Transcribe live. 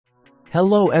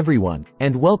Hello everyone,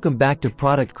 and welcome back to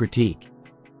Product Critique.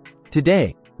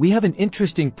 Today, we have an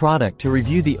interesting product to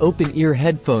review: the Open Ear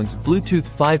Headphones Bluetooth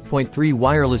 5.3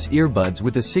 wireless earbuds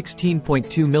with a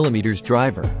 16.2mm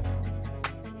driver.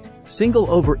 Single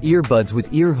over earbuds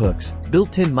with ear hooks,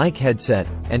 built-in mic headset,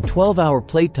 and 12-hour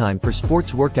playtime for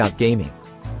sports workout gaming.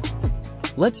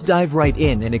 Let's dive right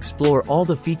in and explore all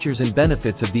the features and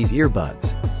benefits of these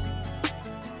earbuds.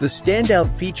 The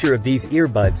standout feature of these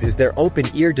earbuds is their open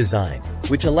ear design,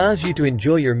 which allows you to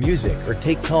enjoy your music or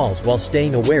take calls while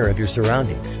staying aware of your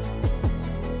surroundings.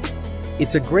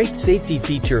 It's a great safety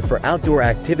feature for outdoor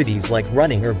activities like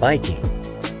running or biking.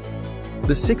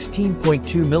 The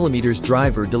 16.2mm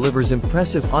driver delivers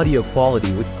impressive audio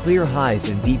quality with clear highs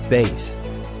and deep bass.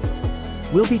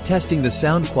 We'll be testing the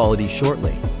sound quality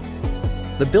shortly.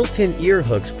 The built-in ear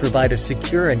hooks provide a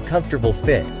secure and comfortable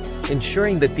fit,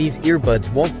 ensuring that these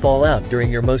earbuds won't fall out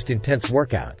during your most intense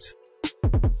workouts.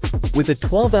 With a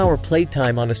 12-hour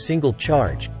playtime on a single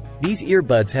charge, these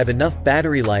earbuds have enough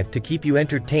battery life to keep you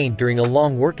entertained during a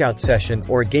long workout session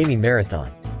or a gaming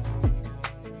marathon.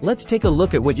 Let's take a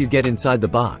look at what you get inside the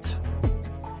box.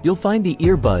 You'll find the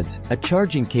earbuds, a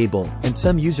charging cable, and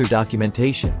some user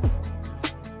documentation.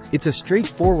 It's a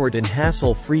straightforward and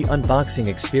hassle-free unboxing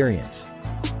experience.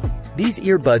 These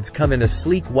earbuds come in a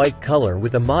sleek white color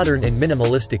with a modern and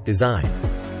minimalistic design.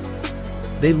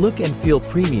 They look and feel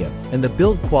premium, and the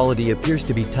build quality appears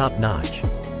to be top-notch.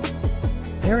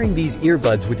 Pairing these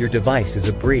earbuds with your device is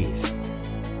a breeze.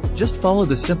 Just follow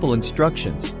the simple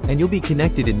instructions, and you'll be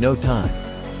connected in no time.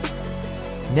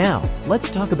 Now, let's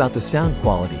talk about the sound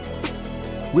quality.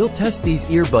 We'll test these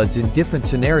earbuds in different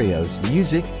scenarios: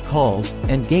 music, calls,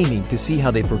 and gaming, to see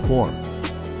how they perform.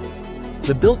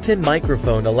 The built-in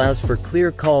microphone allows for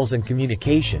clear calls and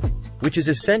communication, which is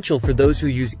essential for those who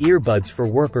use earbuds for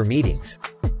work or meetings.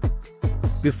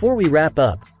 Before we wrap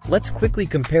up, let's quickly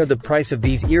compare the price of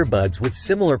these earbuds with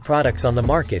similar products on the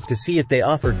market to see if they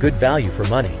offer good value for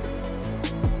money.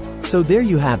 So there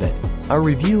you have it, our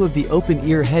review of the Open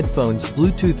Ear Headphones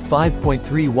Bluetooth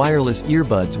 5.3 wireless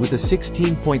earbuds with a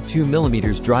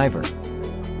 16.2mm driver.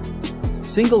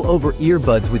 Single over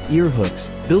earbuds with ear hooks,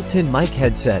 built-in mic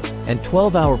headset, and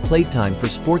 12-hour playtime for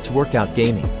sports workout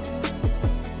gaming.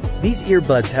 These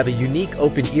earbuds have a unique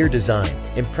open ear design,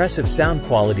 impressive sound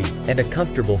quality, and a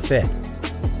comfortable fit.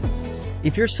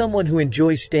 If you're someone who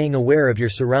enjoys staying aware of your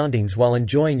surroundings while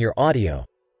enjoying your audio,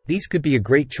 these could be a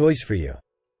great choice for you.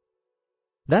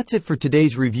 That's it for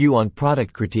today's review on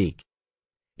Product Critique.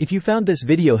 If you found this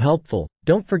video helpful,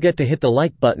 don't forget to hit the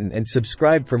like button and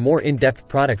subscribe for more in-depth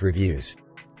product reviews.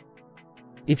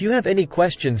 If you have any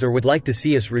questions or would like to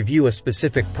see us review a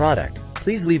specific product,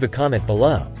 please leave a comment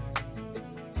below.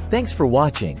 Thanks for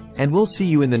watching, and we'll see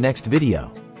you in the next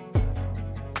video.